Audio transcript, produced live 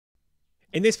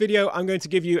In this video, I'm going to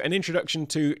give you an introduction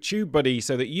to TubeBuddy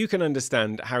so that you can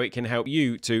understand how it can help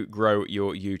you to grow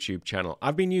your YouTube channel.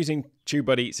 I've been using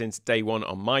TubeBuddy since day one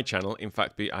on my channel. In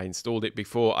fact, I installed it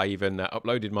before I even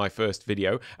uploaded my first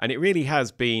video, and it really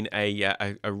has been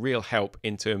a real help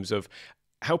in terms of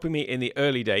helping me in the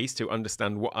early days to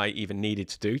understand what I even needed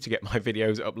to do to get my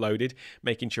videos uploaded,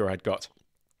 making sure I'd got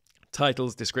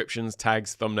titles, descriptions,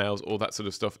 tags, thumbnails, all that sort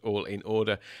of stuff all in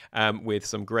order, with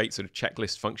some great sort of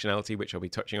checklist functionality, which I'll be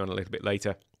touching on a little bit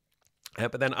later.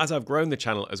 But then as I've grown the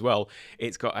channel as well,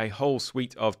 it's got a whole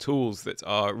suite of tools that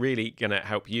are really going to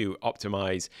help you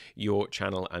optimize your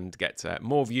channel and get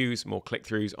more views, more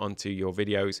click-throughs onto your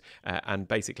videos, and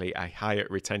basically a higher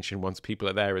retention once people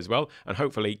are there as well, and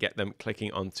hopefully get them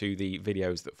clicking onto the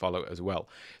videos that follow as well.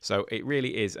 So it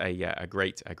really is a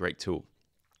great tool.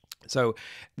 So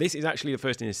this is actually the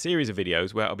first in a series of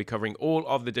videos where I'll be covering all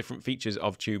of the different features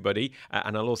of TubeBuddy,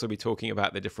 and I'll also be talking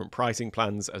about the different pricing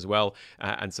plans as well,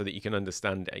 and so that you can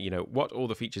understand, what all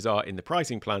the features are in the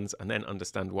pricing plans, and then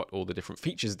understand what all the different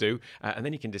features do, and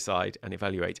then you can decide and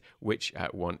evaluate which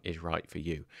one is right for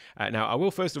you. Now, I will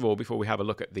first of all, before we have a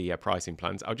look at the pricing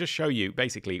plans, I'll just show you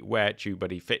basically where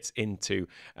TubeBuddy fits into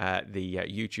the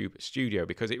YouTube Studio,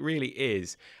 because it really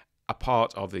is a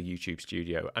part of the YouTube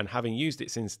Studio, and having used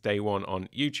it since day one on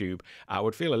YouTube, I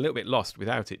would feel a little bit lost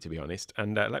without it, to be honest.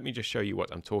 And let me just show you what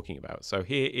I'm talking about. So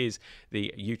here is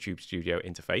the YouTube Studio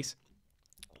interface.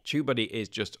 TubeBuddy is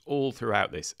just all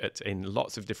throughout this, in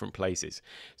lots of different places.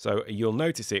 So you'll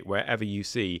notice it wherever you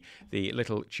see the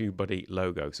little TubeBuddy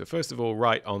logo. So first of all,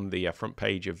 right on the front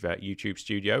page of YouTube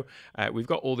Studio, we've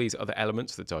got all these other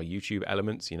elements that are YouTube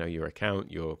elements, your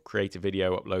account, your create a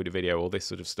video, upload a video, all this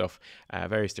sort of stuff,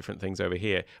 various different things over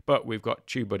here. But we've got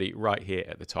TubeBuddy right here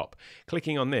at the top.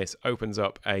 Clicking on this opens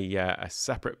up a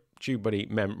separate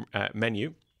TubeBuddy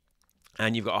menu.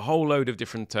 And you've got a whole load of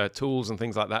different tools and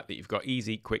things like that you've got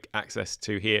easy, quick access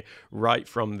to here right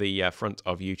from the front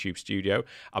of YouTube Studio.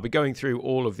 I'll be going through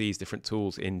all of these different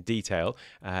tools in detail,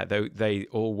 though they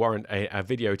all warrant a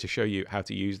video to show you how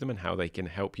to use them and how they can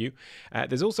help you.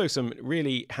 There's also some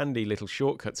really handy little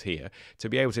shortcuts here to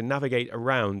be able to navigate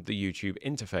around the YouTube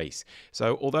interface.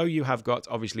 So although you have got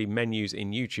obviously menus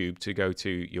in YouTube to go to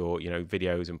your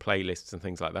videos and playlists and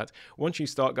things like that, once you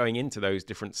start going into those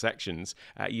different sections,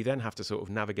 you then have to sort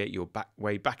of navigate your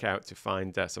way back out to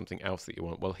find something else that you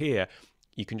want. Well, here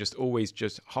you can just always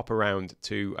hop around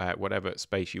to whatever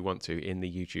space you want to in the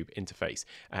YouTube interface,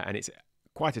 and it's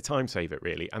quite a time saver,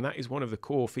 really. And that is one of the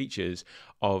core features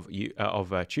of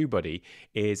TubeBuddy,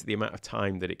 is the amount of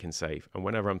time that it can save. And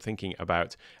whenever I'm thinking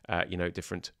about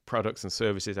different products and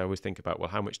services, I always think about, well,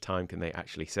 how much time can they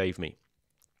actually save me?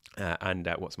 And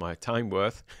what's my time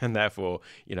worth, and therefore,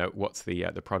 what's the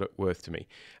product worth to me?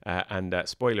 And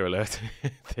spoiler alert,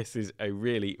 this is a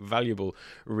really valuable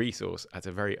resource at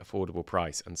a very affordable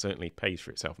price, and certainly pays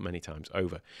for itself many times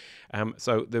over.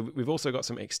 So we've also got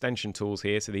some extension tools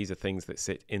here. So these are things that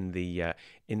sit in the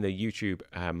YouTube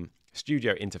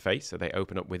Studio interface, so they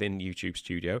open up within YouTube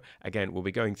Studio. Again, we'll be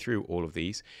going through all of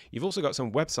these. You've also got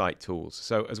some website tools.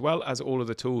 So as well as all of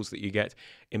the tools that you get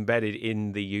embedded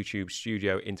in the YouTube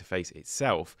Studio interface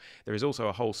itself, there is also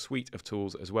a whole suite of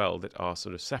tools as well that are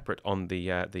sort of separate on the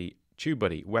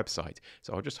TubeBuddy website.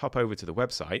 So I'll just hop over to the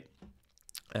website.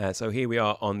 So here we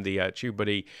are on the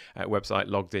TubeBuddy website,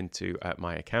 logged into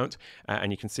my account,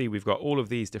 and you can see we've got all of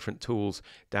these different tools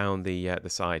down the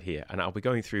side here, and I'll be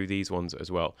going through these ones as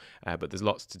well. But there's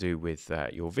lots to do with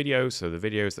your videos, so the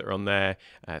videos that are on there,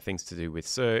 things to do with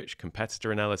search,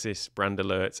 competitor analysis, brand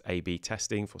alerts, A/B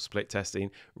testing for split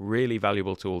testing. Really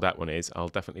valuable tool that one is. I'll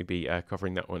definitely be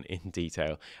covering that one in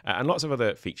detail, and lots of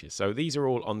other features. So these are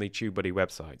all on the TubeBuddy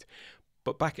website.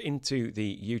 But back into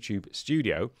the YouTube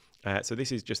Studio. So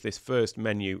this is just this first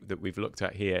menu that we've looked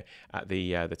at here at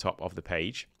the top of the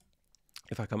page.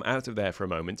 If I come out of there for a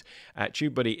moment,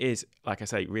 TubeBuddy is, like I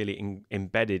say, really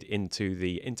embedded into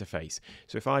the interface.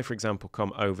 So if I, for example,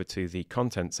 come over to the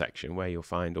content section where you'll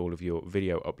find all of your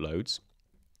video uploads,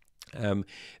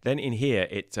 then in here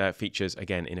it features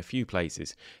again in a few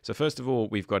places. So first of all,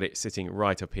 we've got it sitting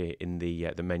right up here in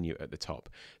the menu at the top.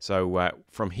 So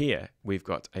from here we've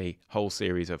got a whole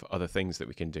series of other things that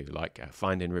we can do, like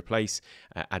find and replace,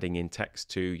 adding in text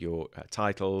to your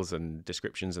titles and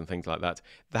descriptions and things like that.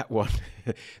 That one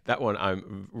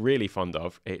I'm really fond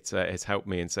of. It's helped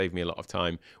me and saved me a lot of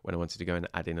time when I wanted to go and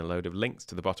add in a load of links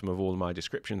to the bottom of all of my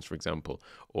descriptions, for example,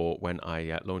 or when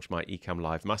I launched my Ecamm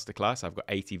Live masterclass. I've got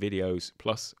 80 videos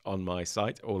plus on my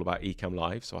site all about Ecamm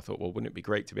Live, so I thought, well, wouldn't it be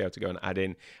great to be able to go and add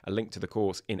in a link to the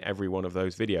course in every one of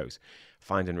those videos?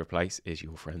 Find and replace is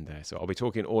your friend there, so I'll be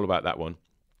talking all about that one.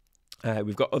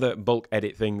 We've got other bulk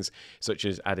edit things, such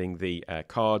as adding the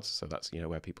cards. So that's,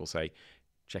 where people say,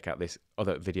 check out this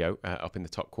other video up in the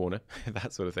top corner,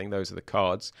 that sort of thing. Those are the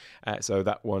cards. So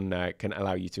that one can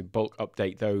allow you to bulk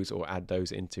update those or add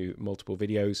those into multiple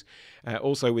videos.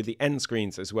 Also with the end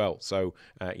screens as well. So,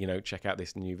 check out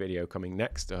this new video coming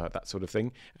next, that sort of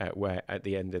thing, where at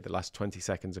the end of the last 20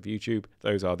 seconds of YouTube,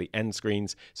 those are the end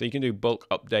screens. So you can do bulk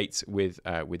updates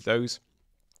with those.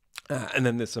 And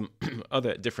then there's some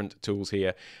other different tools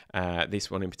here. This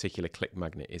one in particular, Click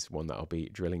Magnet, is one that I'll be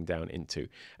drilling down into.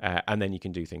 And then you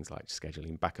can do things like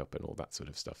scheduling backup and all that sort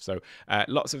of stuff. So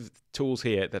lots of tools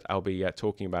here that I'll be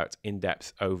talking about in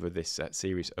depth over this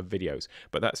series of videos.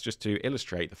 But that's just to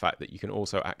illustrate the fact that you can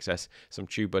also access some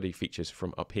TubeBuddy features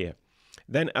from up here.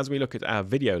 Then as we look at our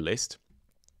video list,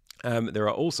 there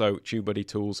are also TubeBuddy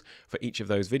tools for each of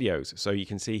those videos. So you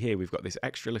can see here we've got this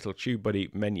extra little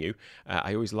TubeBuddy menu.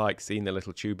 I always like seeing the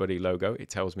little TubeBuddy logo. It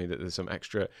tells me that there's some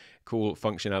extra cool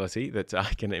functionality that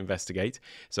I can investigate.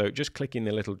 So just clicking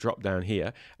the little drop down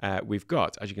here, we've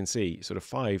got, as you can see, sort of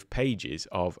 5 pages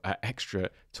of extra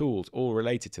tools all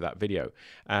related to that video.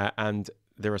 And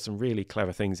there are some really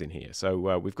clever things in here.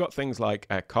 So we've got things like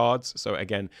cards. So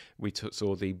again, we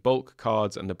saw the bulk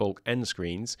cards and the bulk end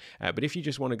screens. But if you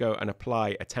just want to go and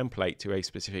apply a template to a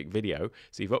specific video,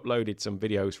 so you've uploaded some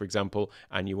videos, for example,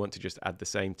 and you want to just add the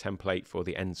same template for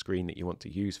the end screen that you want to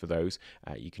use for those,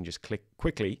 you can just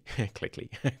quickly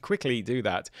do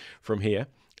that from here.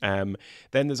 Then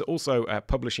there's also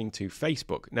publishing to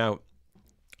Facebook. Now,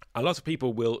 a lot of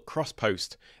people will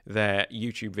cross-post their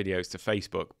YouTube videos to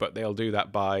Facebook, but they'll do that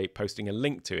by posting a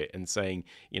link to it and saying,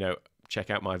 check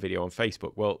out my video on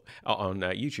Facebook. Well, on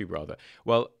YouTube rather.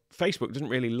 Well, Facebook doesn't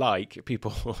really like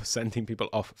people sending people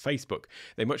off Facebook.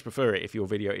 They much prefer it if your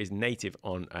video is native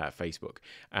on Facebook.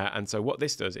 And so what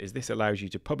this does is this allows you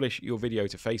to publish your video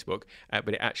to Facebook, but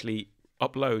it actually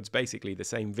uploads basically the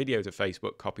same video to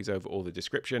Facebook, copies over all the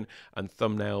description and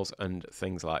thumbnails and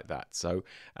things like that. So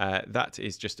that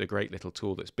is just a great little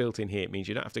tool that's built in here. It means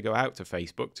you don't have to go out to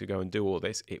Facebook to go and do all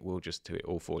this. It will just do it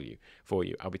all for you.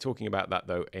 I'll be talking about that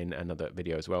though in another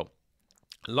video as well.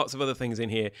 Lots of other things in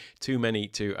here, too many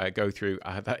to go through.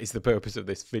 That is the purpose of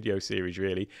this video series,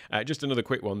 really. Just another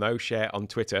quick one, though, share on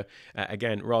Twitter.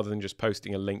 Again, rather than just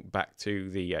posting a link back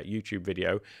to the YouTube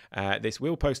video, this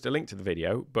will post a link to the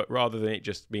video, but rather than it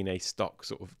just being a stock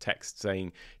sort of text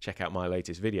saying, check out my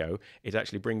latest video, it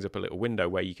actually brings up a little window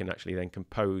where you can actually then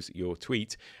compose your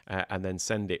tweet and then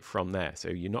send it from there. So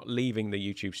you're not leaving the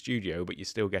YouTube studio, but you're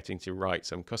still getting to write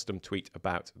some custom tweet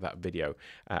about that video.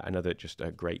 Another just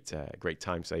a great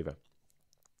time saver.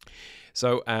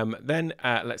 So then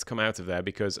let's come out of there,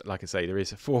 because like I say, there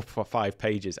is 4 or 5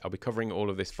 pages. I'll be covering all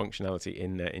of this functionality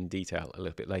in detail a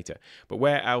little bit later. But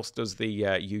where else does the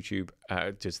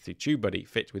does the TubeBuddy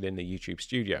fit within the YouTube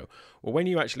studio? Well, when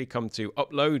you actually come to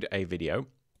upload a video,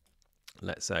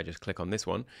 let's just click on this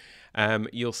one.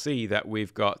 You'll see that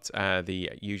we've got the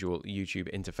usual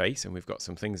YouTube interface, and we've got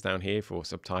some things down here for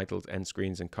subtitles, end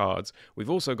screens, and cards. We've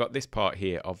also got this part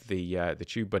here of the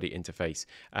TubeBuddy interface,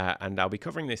 and I'll be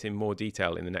covering this in more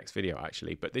detail in the next video,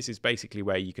 actually. But this is basically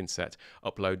where you can set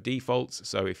upload defaults.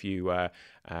 So if you, I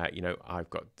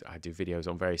do videos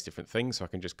on various different things, so I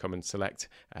can just come and select.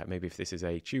 Maybe if this is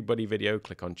a TubeBuddy video,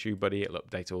 click on TubeBuddy. It'll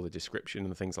update all the description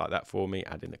and things like that for me,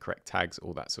 add in the correct tags,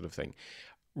 all that sort of thing.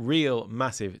 Real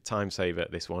massive time saver,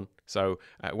 this one. So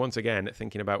once again,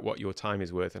 thinking about what your time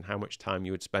is worth and how much time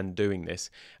you would spend doing this,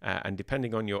 and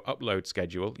depending on your upload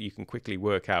schedule, you can quickly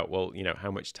work out, well,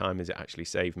 how much time does it actually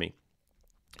save me.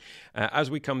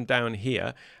 As we come down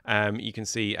here, you can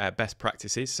see best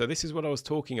practices. So this is what I was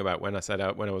talking about when I said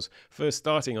when I was first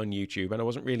starting on YouTube, and I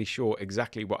wasn't really sure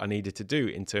exactly what I needed to do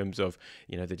in terms of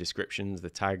the descriptions, the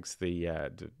tags,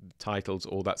 the titles,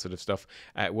 all that sort of stuff.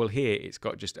 Well, here it's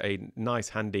got just a nice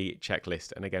handy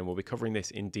checklist, and again we'll be covering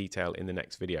this in detail in the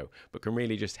next video, but can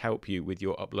really just help you with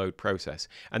your upload process.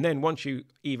 And then once you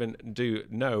even do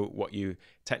know what you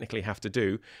technically have to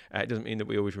do, it doesn't mean that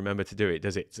we always remember to do it,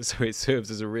 does it? So it serves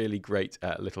as a really great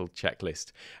little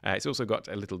checklist. It's also got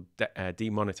a little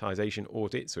demonetization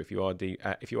audit. So if you are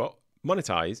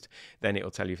monetized, then it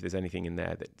will tell you if there's anything in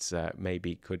there that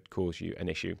maybe could cause you an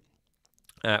issue.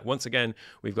 Once again,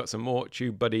 we've got some more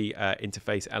TubeBuddy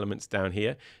interface elements down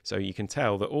here. So you can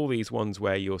tell that all these ones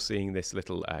where you're seeing this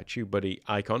little TubeBuddy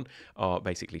icon are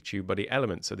basically TubeBuddy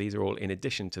elements. So these are all in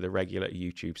addition to the regular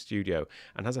YouTube Studio.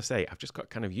 And as I say, I've just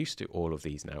got kind of used to all of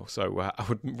these now. So I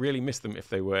would really miss them if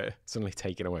they were suddenly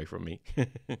taken away from me.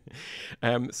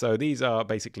 So these are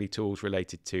basically tools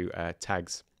related to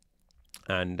tags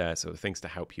and sort of things to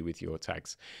help you with your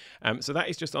tags. So that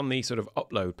is just on the sort of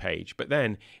upload page. But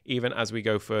then even as we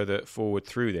go further forward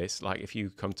through this, like if you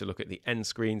come to look at the end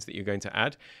screens that you're going to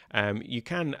add, you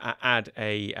can add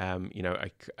a,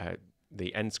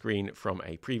 the end screen from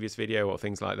a previous video or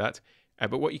things like that.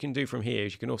 But what you can do from here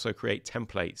is you can also create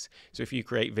templates. So if you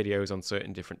create videos on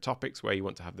certain different topics where you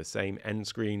want to have the same end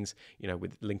screens,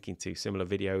 with linking to similar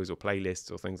videos or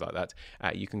playlists or things like that,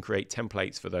 you can create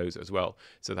templates for those as well.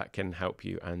 So that can help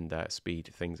you and speed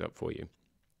things up for you.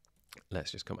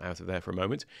 Let's just come out of there for a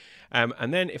moment.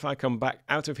 And then if I come back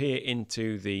out of here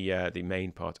into the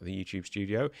main part of the YouTube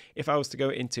studio, if I was to go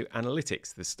into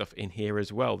analytics, there's stuff in here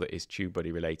as well that is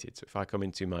TubeBuddy related. So if I come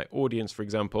into my audience, for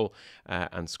example,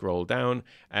 and scroll down,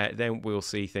 then we'll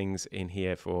see things in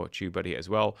here for TubeBuddy as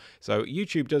well. So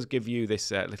YouTube does give you this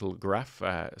little graph,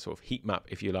 sort of heat map,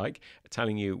 if you like,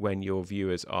 telling you when your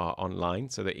viewers are online,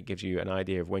 so that it gives you an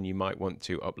idea of when you might want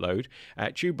to upload.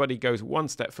 TubeBuddy goes one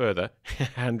step further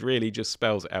and really just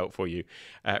spells it out for you.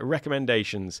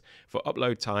 Recommendations for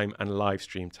upload time and live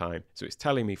stream time. So it's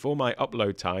telling me for my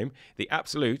upload time, the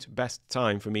absolute best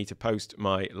time for me to post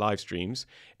my live streams,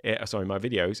 my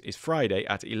videos, is Friday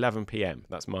at 11 p.m.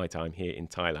 That's my time here in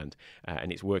Thailand,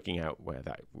 and it's working out where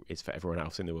that is for everyone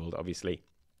else in the world, obviously.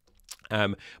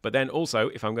 But then also,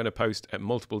 if I'm going to post at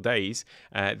multiple days,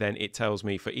 then it tells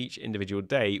me for each individual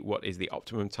day what is the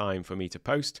optimum time for me to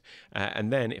post.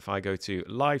 And then if I go to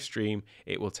live stream,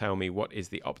 it will tell me what is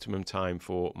the optimum time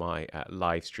for my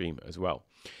live stream as well.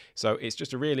 So it's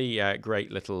just a really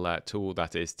great little tool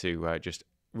that is to just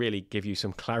really give you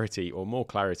some clarity, or more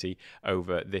clarity,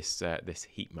 over this this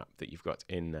heat map that you've got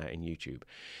in YouTube.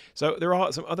 So there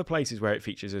are some other places where it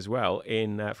features as well,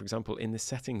 in for example in the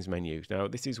settings menu. Now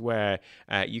this is where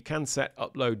you can set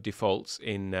upload defaults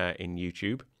in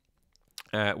YouTube.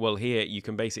 Well, here you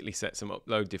can basically set some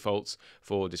upload defaults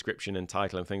for description and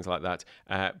title and things like that,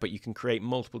 but you can create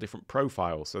multiple different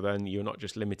profiles, so then you're not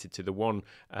just limited to the one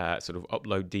sort of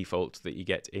upload default that you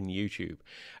get in YouTube.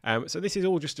 So this is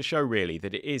all just to show really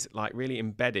that it is like really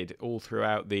embedded all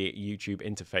throughout the YouTube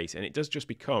interface, and it does just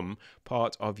become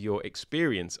part of your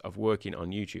experience of working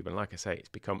on YouTube. And like I say, it's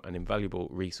become an invaluable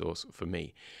resource for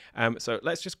me. So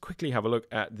let's just quickly have a look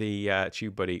at the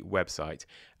TubeBuddy website.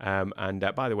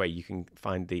 And by the way, you can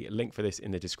find the link for this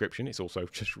in the description. It's also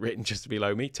just written just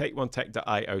below me,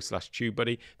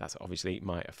 takeonetech.io/TubeBuddy. That's obviously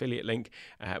my affiliate link,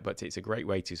 but it's a great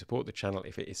way to support the channel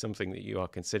if it is something that you are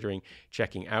considering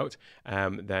checking out.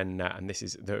 And this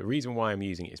is the reason why I'm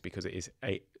using it, is because it is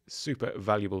a super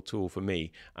valuable tool for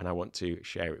me, and I want to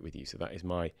share it with you. So that is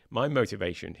my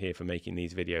motivation here for making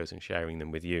these videos and sharing them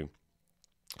with you.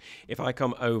 If I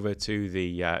come over to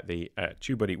the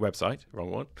TubeBuddy website,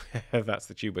 wrong one, that's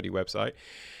the TubeBuddy website.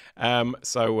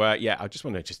 Yeah, I just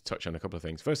want to touch on a couple of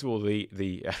things. First of all,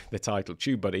 the title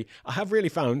TubeBuddy, I have really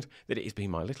found that it has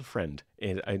been my little friend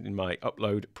in my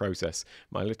upload process,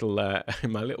 my little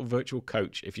my little virtual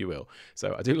coach, if you will.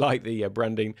 So I do like the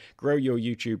branding. Grow your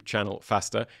YouTube channel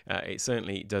faster. It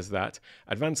certainly does that.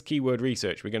 Advanced keyword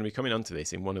research. We're going to be coming onto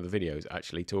this in one of the videos,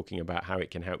 actually talking about how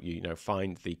it can help you,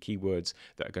 find the keywords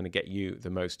that are going to get you the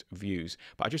most views.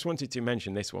 But I just wanted to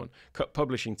mention this one: cut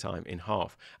publishing time in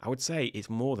half. I would say it's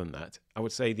more than that. I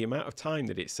would say the amount of time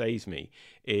that it saves me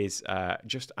is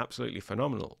just absolutely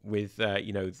phenomenal, with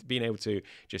being able to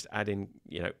just add in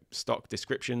stock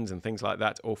descriptions and things like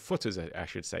that, or footers, I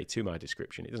should say, to my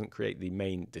description. It doesn't create the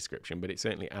main description, but it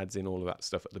certainly adds in all of that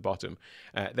stuff at the bottom.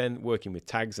 Then working with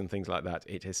tags and things like that,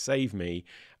 it has saved me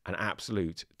an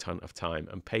absolute ton of time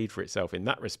and paid for itself in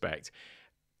that respect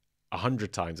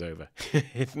 100 times over,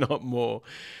 if not more.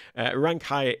 Rank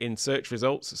higher in search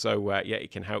results. So yeah,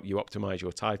 it can help you optimize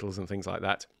your titles and things like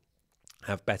that.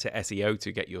 Have better SEO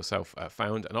to get yourself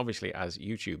found. And obviously, as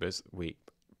YouTubers, we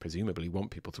presumably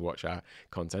want people to watch our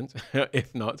content.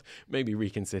 If not, maybe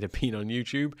reconsider being on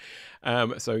YouTube.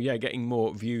 So yeah, getting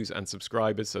more views and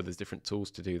subscribers. So there's different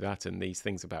tools to do that, and these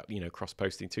things about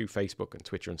cross-posting to Facebook and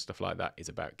Twitter and stuff like that is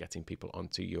about getting people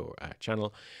onto your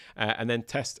channel. And then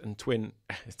test,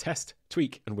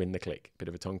 tweak, and win the click. Bit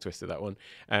of a tongue twister, that one.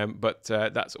 But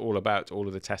that's all about all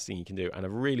of the testing you can do, and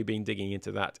I've really been digging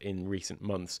into that in recent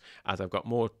months as I've got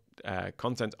more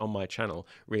content on my channel,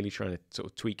 really trying to sort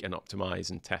of tweak and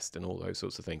optimize and test and all those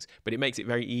sorts of things. But it makes it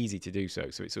very easy to do so.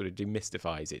 So it sort of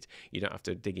demystifies it. You don't have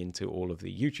to dig into all of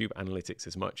the YouTube analytics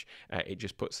as much. It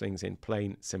just puts things in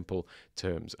plain, simple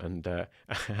terms. And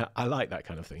I like that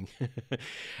kind of thing.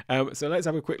 So let's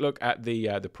have a quick look at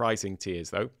the pricing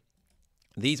tiers, though.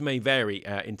 These may vary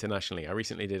internationally. I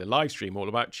recently did a live stream all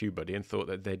about TubeBuddy and thought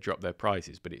that they'd drop their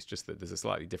prices, but it's just that there's a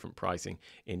slightly different pricing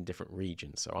in different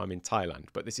regions. So I'm in Thailand,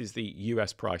 but this is the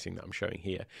US pricing that I'm showing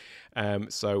here.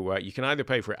 So you can either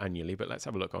pay for it annually, but let's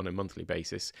have a look on a monthly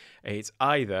basis. It's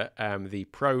either the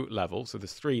pro level, so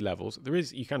there's 3 levels.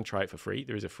 You can try it for free.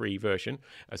 There is a free version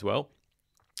as well.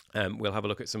 We'll have a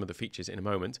look at some of the features in a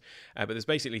moment, but there's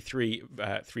basically three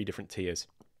different tiers.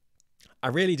 I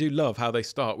really do love how they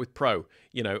start with pro.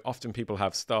 You know, often people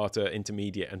have starter,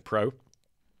 intermediate, and pro.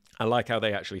 I like how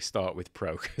they actually start with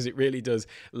pro, because it really does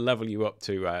level you up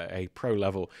to a pro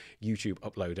level YouTube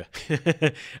uploader.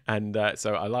 And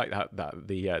so I like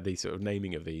the sort of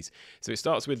naming of these. So it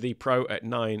starts with the pro at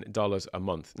 $9 a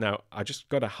month. Now I just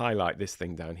got to highlight this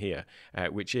thing down here,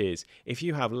 which is if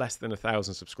you have less than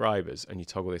 1,000 subscribers and you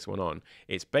toggle this one on,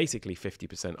 it's basically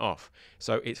 50% off.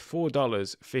 So it's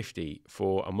 $4.50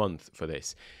 for a month for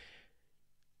this.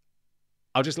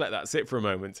 I'll just let that sit for a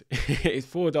moment. It's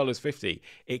 $4.50.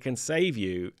 It can save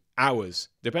you hours,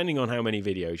 depending on how many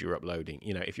videos you're uploading.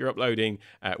 You know, if you're uploading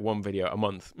 1 video a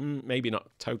month, maybe not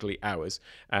totally hours,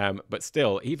 but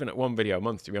still, even at 1 video a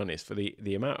month, to be honest, for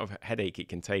the amount of headache it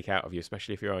can take out of you,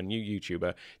 especially if you're a new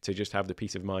YouTuber, to just have the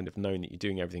peace of mind of knowing that you're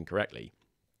doing everything correctly.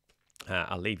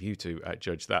 I'll leave you to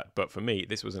judge that. But for me,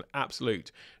 this was an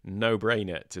absolute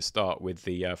no-brainer to start with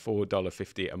the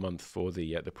 $4.50 a month for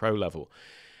the pro level.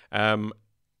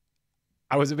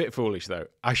 I was a bit foolish though.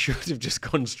 I should have just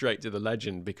gone straight to the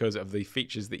legend because of the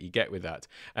features that you get with that,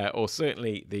 or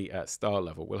certainly the star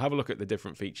level. We'll have a look at the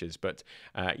different features, but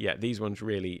yeah, these ones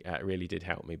really did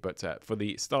help me. But for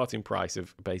the starting price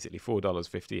of basically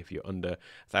 $4.50 if you're under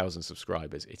 1,000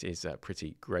 subscribers, it is a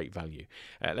pretty great value.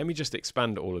 Let me just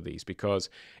expand all of these, because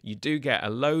you do get a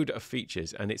load of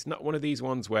features, and it's not one of these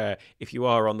ones where if you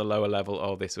are on the lower level,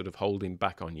 oh, they're sort of holding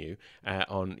back on you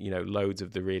on, you know, loads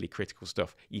of the really critical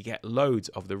stuff. You get loads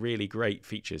of the really great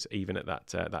features even at that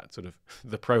sort of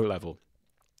the pro level,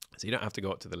 so you don't have to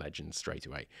go up to the legends straight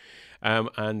away.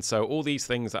 And so all these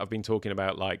things that I've been talking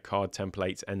about, like card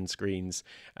templates, end screens,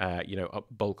 you know,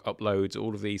 bulk uploads,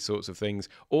 all of these sorts of things,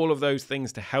 all of those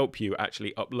things to help you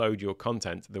actually upload your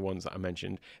content, the ones that I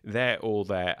mentioned, they're all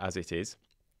there as it is.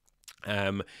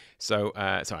 Sorry,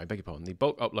 I beg your pardon, the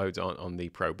bulk uploads on the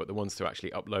pro, but the ones to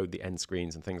actually upload the end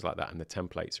screens and things like that and the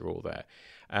templates are all there.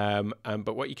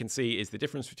 But what you can see is the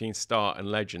difference between Star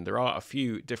and Legend. There are a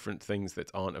few different things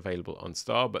that aren't available on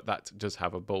Star, but that does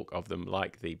have a bulk of them,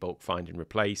 like the bulk find and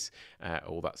replace,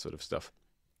 all that sort of stuff.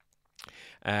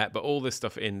 But all this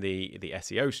stuff in the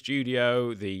SEO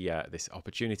Studio, this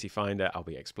opportunity finder, I'll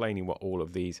be explaining what all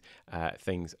of these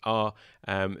things are.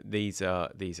 These are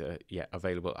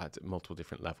available at multiple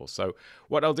different levels. So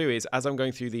what I'll do is, as I'm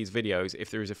going through these videos,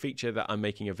 if there is a feature that I'm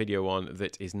making a video on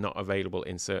that is not available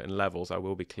in certain levels, I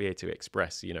will be clear to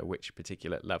express, you know, which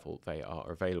particular level they are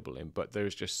available in. But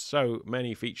there's just so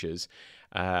many features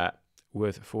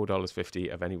worth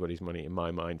 $4.50 of anybody's money in my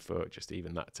mind for just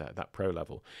even that pro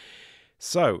level.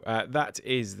 So that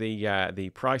is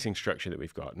the pricing structure that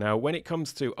we've got. Now, when it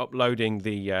comes to uploading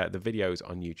the videos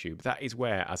on YouTube, that is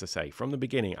where, as I say, from the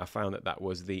beginning, I found that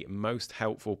was the most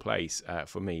helpful place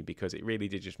for me, because it really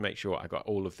did just make sure I got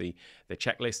all of the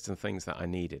checklists and things that I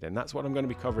needed. And that's what I'm going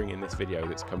to be covering in this video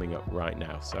that's coming up right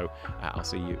now. So I'll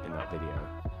see you in that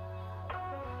video.